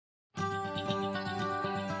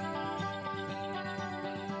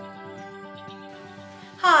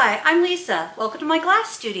Hi, I'm Lisa. Welcome to my glass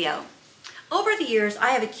studio. Over the years,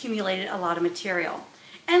 I have accumulated a lot of material.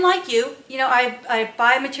 And like you, I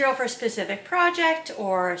buy material for a specific project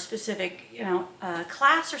or a specific,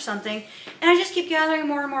 class or something, and I just keep gathering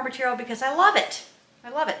more and more material because I love it. I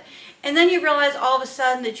love it. And then you realize all of a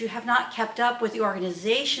sudden that you have not kept up with the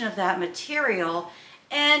organization of that material,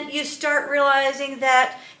 and you start realizing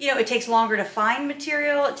that, it takes longer to find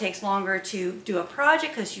material, it takes longer to do a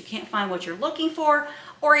project because you can't find what you're looking for,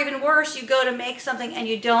 or even worse, you go to make something and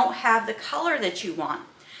you don't have the color that you want.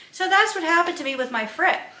 So that's what happened to me with my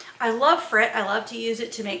Frit. I love Frit. I love to use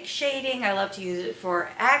it to make shading. I love to use it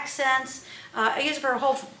for accents. I use it for a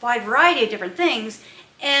whole wide variety of different things.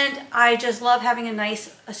 And I just love having a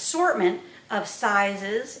nice assortment of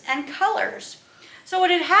sizes and colors. So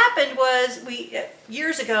what had happened was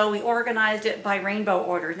years ago, we organized it by rainbow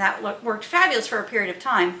order, and that worked fabulous for a period of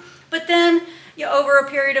time. But then over a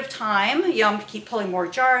period of time, keep pulling more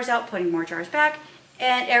jars out, putting more jars back,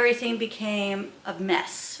 and everything became a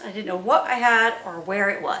mess. I didn't know what I had or where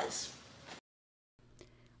it was.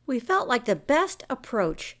 We felt like the best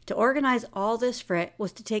approach to organize all this Frit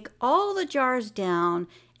was to take all the jars down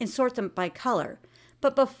and sort them by color.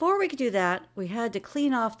 But before we could do that, we had to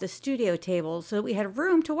clean off the studio tables so that we had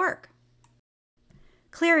room to work.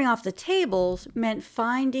 Clearing off the tables meant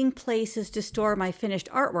finding places to store my finished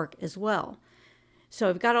artwork as well. So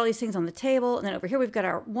we've got all these things on the table, and then over here we've got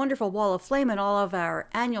our wonderful wall of flame and all of our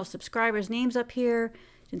annual subscribers' names up here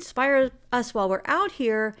to inspire us while we're out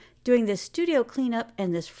here doing this studio cleanup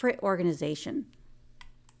and this Frit organization.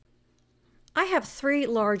 I have 3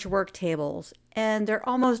 large work tables, and they're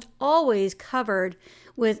almost always covered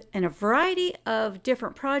with a variety of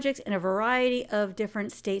different projects and a variety of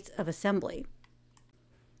different states of assembly.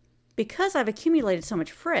 Because I've accumulated so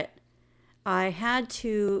much Frit, I had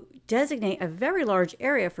to designate a very large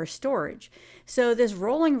area for storage. So this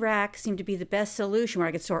rolling rack seemed to be the best solution where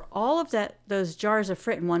I could store all of those jars of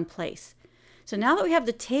Frit in one place. So now that we have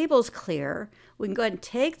the tables clear, we can go ahead and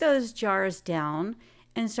take those jars down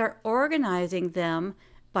and start organizing them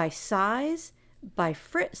by size, by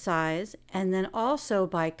Frit size, and then also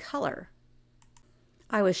by color.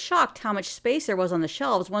 I was shocked how much space there was on the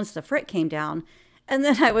shelves once the Frit came down, and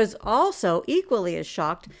then I was also equally as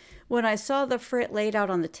shocked when I saw the Frit laid out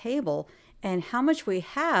on the table and how much we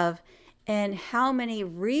have and how many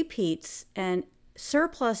repeats and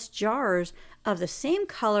surplus jars of the same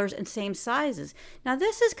colors and same sizes. Now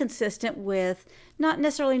this is consistent with not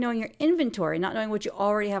necessarily knowing your inventory, not knowing what you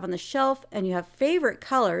already have on the shelf, and you have favorite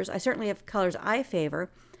colors. I certainly have colors I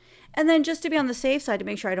favor. And then just to be on the safe side to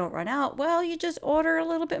make sure I don't run out, well, you just order a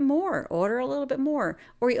little bit more,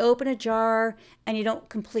 or you open a jar and you don't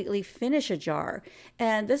completely finish a jar.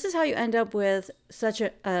 And this is how you end up with such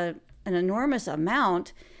an enormous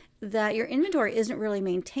amount that your inventory isn't really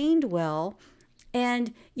maintained well.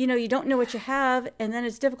 And you don't know what you have, and then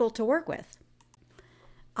it's difficult to work with.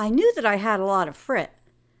 I knew that I had a lot of Frit,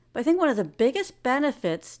 but I think one of the biggest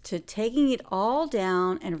benefits to taking it all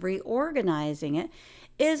down and reorganizing it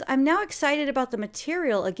is I'm now excited about the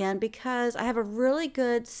material again because I have a really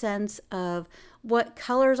good sense of what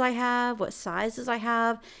colors I have, what sizes I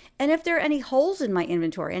have, and if there are any holes in my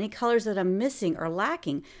inventory, any colors that I'm missing or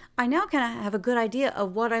lacking. I now kind of have a good idea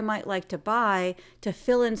of what I might like to buy to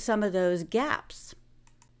fill in some of those gaps.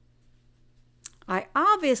 I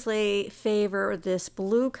obviously favor this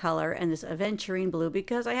blue color and this aventurine blue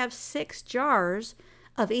because I have 6 jars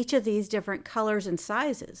of each of these different colors and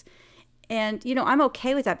sizes. And, I'm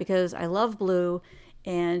okay with that because I love blue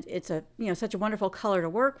and it's such a wonderful color to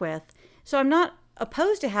work with. So I'm not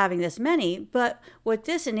opposed to having this many, but what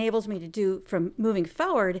this enables me to do from moving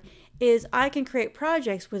forward is I can create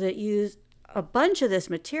projects where it use a bunch of this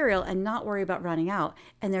material and not worry about running out.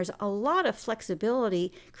 And there's a lot of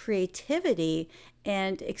flexibility, creativity,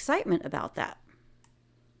 and excitement about that.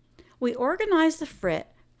 We organize the Frit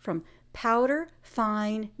from powder,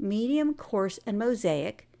 fine, medium, coarse, and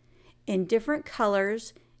mosaic in different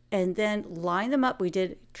colors, and then line them up. We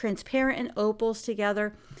did transparent and opals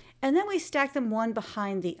together, and then we stacked them one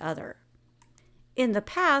behind the other. In the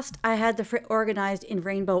past, I had the Frit organized in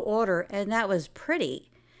rainbow order, and that was pretty.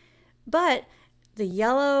 But the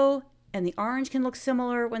yellow and the orange can look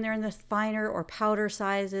similar when they're in the finer or powder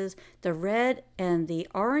sizes. The red and the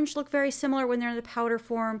orange look very similar when they're in the powder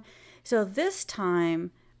form. So this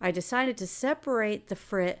time, I decided to separate the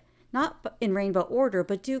Frit not in rainbow order,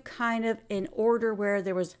 but do kind of in order where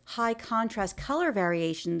there was high contrast color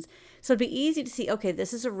variations. So it'd be easy to see, okay,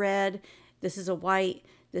 this is a red, this is a white,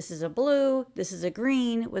 this is a blue, this is a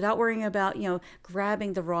green, without worrying about,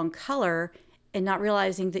 grabbing the wrong color and not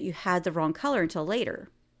realizing that you had the wrong color until later.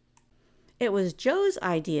 it was Joe's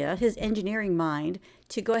idea, his engineering mind,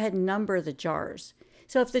 to go ahead and number the jars.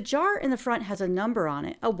 So if the jar in the front has a number on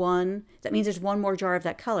it, a 1, that means there's one more jar of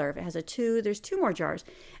that color. If it has a 2, there's 2 more jars.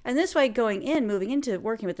 And this way, moving into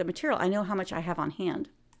working with the material, I know how much I have on hand.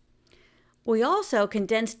 We also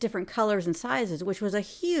condensed different colors and sizes, which was a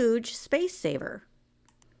huge space saver.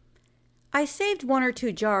 I saved 1 or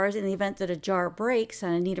 2 jars in the event that a jar breaks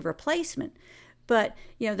and I need a replacement. But,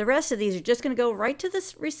 the rest of these are just going to go right to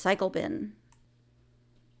this recycle bin.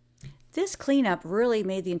 This cleanup really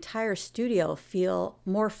made the entire studio feel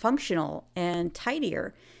more functional and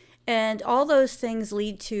tidier. And all those things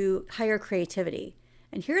lead to higher creativity.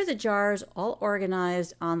 And here are the jars all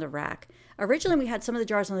organized on the rack. Originally, we had some of the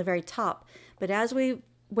jars on the very top, but as we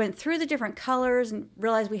went through the different colors and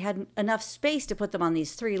realized we had enough space to put them on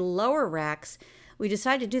these 3 lower racks, we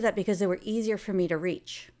decided to do that because they were easier for me to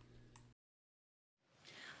reach.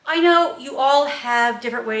 I know you all have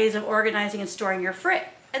different ways of organizing and storing your Frit,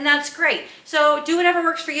 and that's great. So do whatever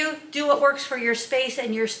works for you. Do what works for your space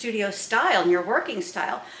and your studio style and your working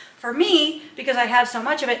style. For me, because I have so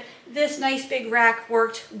much of it, this nice big rack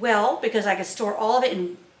worked well because I could store all of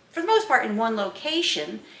it, for the most part, in one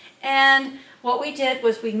location. And what we did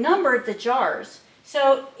was we numbered the jars.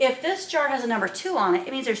 So if this jar has a number 2 on it,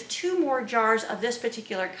 it means there's 2 more jars of this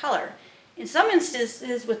particular color. In some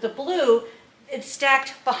instances with the blue, it's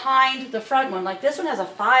stacked behind the front one. Like this one has a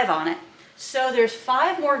 5 on it. So there's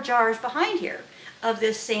 5 more jars behind here of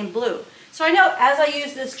this same blue. So I know as I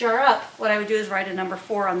use this jar up, what I would do is write a number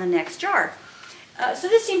 4 on the next jar. So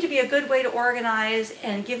this seemed to be a good way to organize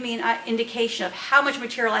and give me an indication of how much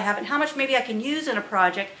material I have and how much maybe I can use in a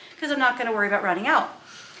project, because I'm not going to worry about running out.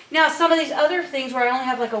 Now some of these other things where I only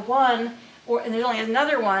have like a 1 and there's only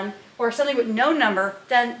another 1, or something with no number,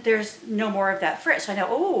 then there's no more of that Frit. So I know,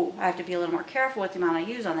 oh, I have to be a little more careful with the amount I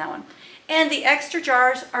use on that one. And the extra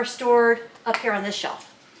jars are stored up here on this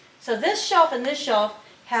shelf. So this shelf and this shelf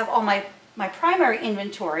have all my primary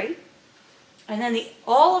inventory. And then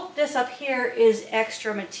all of this up here is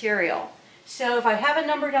extra material. So if I have a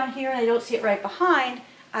number down here and I don't see it right behind,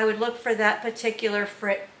 I would look for that particular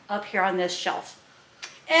Frit up here on this shelf.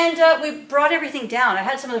 And we brought everything down. I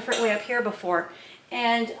had some of the Frit way up here before.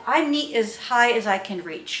 And I'm neat as high as I can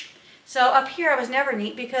reach. So up here I was never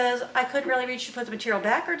neat because I couldn't really reach to put the material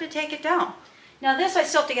back or to take it down. Now this I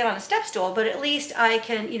still have to get on a step stool, but at least I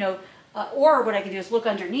can, or what I can do is look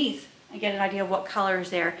underneath and get an idea of what color is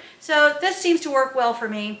there. So this seems to work well for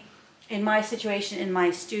me in my situation in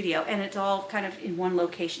my studio, and it's all kind of in one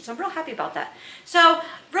location. So I'm real happy about that. So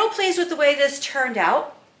real pleased with the way this turned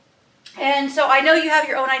out. And so I know you have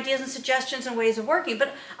your own ideas and suggestions and ways of working,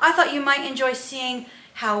 but I thought you might enjoy seeing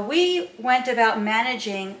how we went about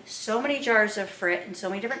managing so many jars of Frit in so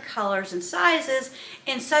many different colors and sizes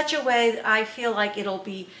in such a way that I feel like it'll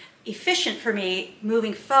be efficient for me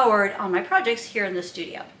moving forward on my projects here in the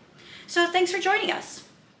studio. So thanks for joining us.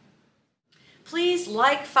 Please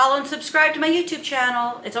like, follow, and subscribe to my YouTube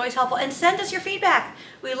channel. It's always helpful. And send us your feedback.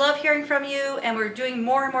 We love hearing from you, and we're doing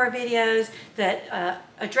more and more videos that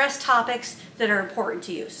address topics that are important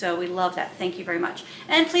to you. So we love that. Thank you very much.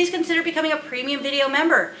 And please consider becoming a premium video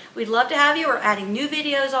member. We'd love to have you. We're adding new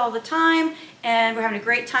videos all the time, and we're having a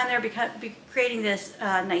great time there creating this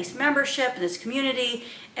nice membership and this community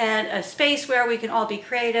and a space where we can all be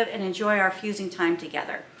creative and enjoy our fusing time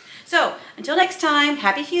together. So until next time,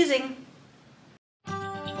 happy fusing.